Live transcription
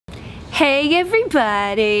Hey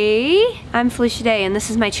everybody! I'm Felicia Day and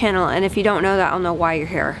this is my channel, and if you don't know that, I'll know why you're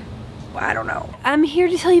here. I don't know. I'm here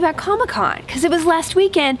to tell you about Comic-Con because it was last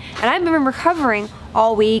weekend and I've been recovering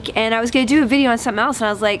all week, and I was gonna do a video on something else and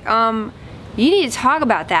I was like, you need to talk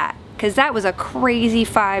about that because that was a crazy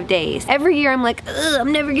 5 days. Every year I'm like, ugh,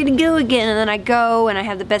 I'm never gonna go again, and then I go and I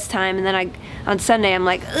have the best time, and then on Sunday I'm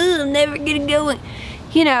like, ugh, I'm never gonna go.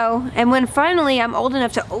 You know, and when finally I'm old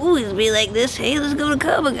enough to always be like this, hey, let's go to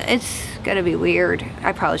Comic-Con, it's gonna be weird.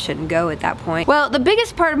 I probably shouldn't go at that point. Well, the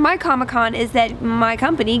biggest part of my Comic-Con is that my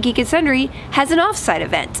company, Geek and Sundry, has an off-site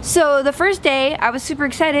event. So the first day, I was super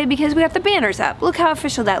excited because we got the banners up. Look how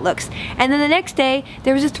official that looks. And then the next day,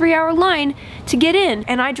 there was a 3-hour line to get in,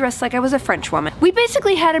 and I dressed like I was a French woman. We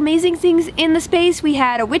basically had amazing things in the space. We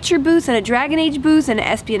had a Witcher booth and a Dragon Age booth and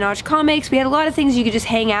espionage comics. We had a lot of things you could just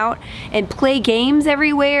hang out and play games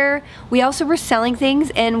everywhere. We also were selling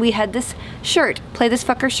things, and we had this shirt, Play This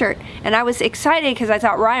Fucker shirt. And I was excited because I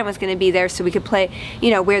thought Ryan was going to be there so we could play, you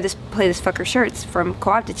know, Play This Fucker shirts from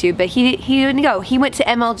Co-optitude, but he didn't go. He went to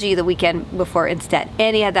MLG the weekend before instead,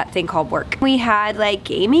 and he had that thing called work. We had like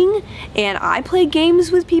gaming, and I played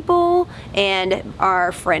games with people, and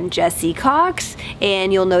our friend Jesse Cox,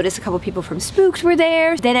 and you'll notice a couple people from Spooked were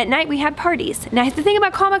there. Then at night we had parties. Now the thing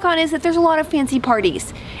about Comic-Con is that there's a lot of fancy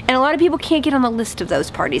parties, and a lot of people can't get on the list of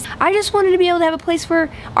those parties. I just wanted to be able to have a place where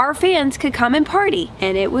our fans could come and party,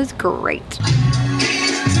 and it was great.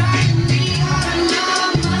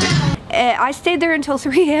 I stayed there until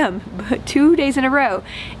 3 a.m. 2 days in a row,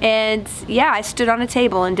 and yeah, I stood on a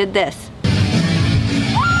table and did this.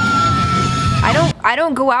 I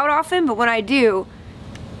don't go out often, but when I do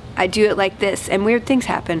it like this, and weird things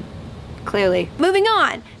happen. Clearly. Moving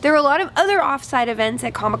on, there were a lot of other off-site events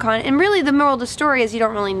at Comic-Con, and really the moral of the story is you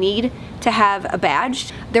don't really need to have a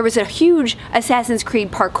badge. There was a huge Assassin's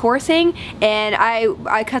Creed parkour thing, and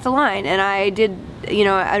I cut the line, and I did, you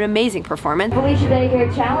know, an amazing performance. Felicia Day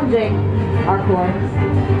here challenging our course.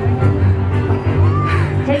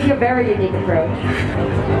 Taking a very unique approach.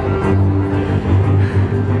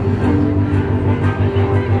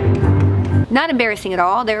 Not embarrassing at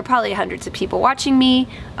all. There were probably hundreds of people watching me,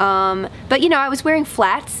 but you know, I was wearing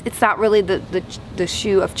flats. It's not really the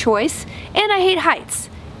shoe of choice, and I hate heights,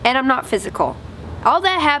 and I'm not physical. All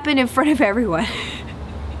that happened in front of everyone.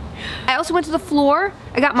 I also went to the floor.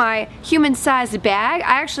 I got my human-sized bag.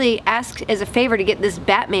 I actually asked as a favor to get this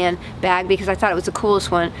Batman bag because I thought it was the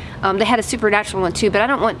coolest one. They had a supernatural one too, but I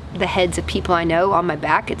don't want the heads of people I know on my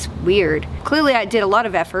back. It's weird. Clearly I did a lot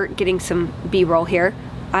of effort getting some B-roll here.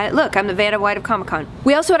 Look, I'm the Vanna White of Comic-Con.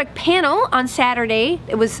 We also had a panel on Saturday.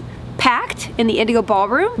 It was packed in the Indigo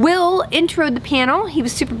Ballroom. Will introed the panel. He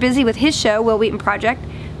was super busy with his show, Will Wheaton Project,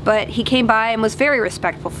 but he came by and was very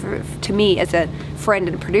respectful to me as a friend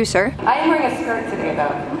and producer. I am wearing a skirt today, though.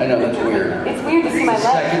 I know, that's weird. It's weird to see my legs,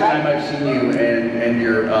 Second time I've seen you and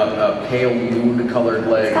your pale nude-colored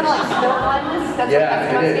legs. It's kind of like snow blindness. That's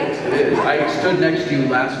yeah, what it is. It is. I stood next to you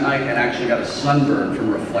last night and actually got a sunburn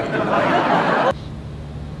from reflected light.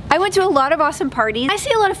 I went to a lot of awesome parties. I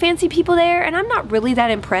see a lot of fancy people there, and I'm not really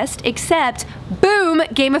that impressed, except, boom,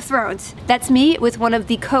 Game of Thrones. That's me with one of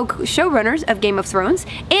the co-showrunners of Game of Thrones,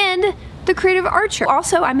 and the creative Archer.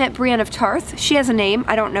 Also, I met Brienne of Tarth. She has a name,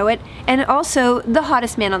 I don't know it. And also, the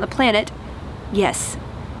hottest man on the planet. Yes,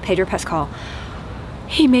 Pedro Pascal.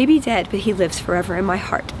 He may be dead, but he lives forever in my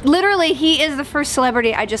heart. Literally, he is the first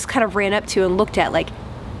celebrity I just kind of ran up to and looked at, like.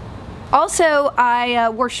 Also, I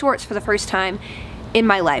wore shorts for the first time in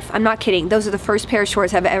my life. I'm not kidding. Those are the first pair of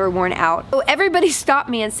shorts I've ever worn out. So everybody stopped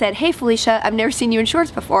me and said, hey Felicia, I've never seen you in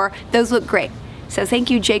shorts before. Those look great. So thank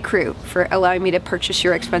you, J. Crew, for allowing me to purchase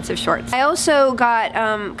your expensive shorts. I also got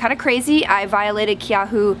kind of crazy. I violated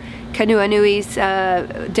Keahu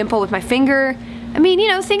Kanuanui's dimple with my finger. I mean, you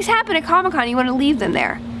know, things happen at Comic-Con. You want to leave them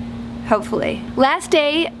there. Hopefully. Last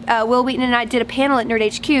day, Will Wheaton and I did a panel at Nerd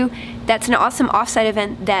HQ. That's an awesome offsite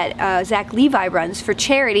event that Zach Levi runs for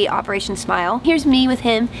charity, Operation Smile. Here's me with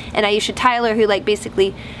him and Aisha Tyler, who like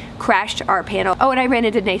basically crashed our panel. Oh, and I ran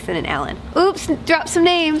into Nathan and Alan. Oops, dropped some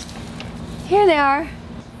names. Here they are.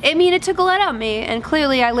 I mean, it took a lot out of me, and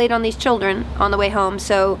clearly I laid on these children on the way home,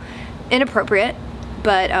 so inappropriate,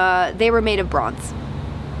 but they were made of bronze.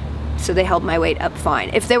 So they held my weight up fine.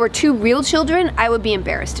 If there were 2 real children, I would be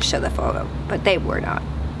embarrassed to show the photo, but they were not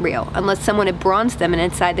real, unless someone had bronzed them and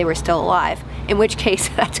inside they were still alive, in which case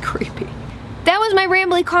that's creepy. That was my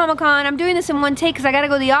rambly Comic-Con. I'm doing this in one take because I gotta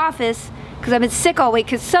go to the office because I've been sick all week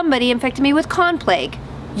because somebody infected me with con plague.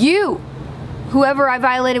 You! Whoever I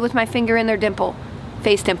violated with my finger in their dimple,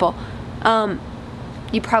 face dimple. I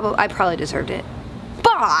probably deserved it.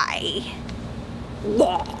 Bye!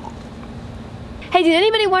 Hey, did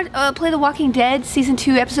anybody want play The Walking Dead Season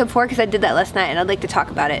 2, Episode 4? Because I did that last night and I'd like to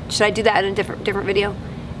talk about it. Should I do that in a different video?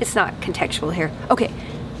 It's not contextual here. Okay,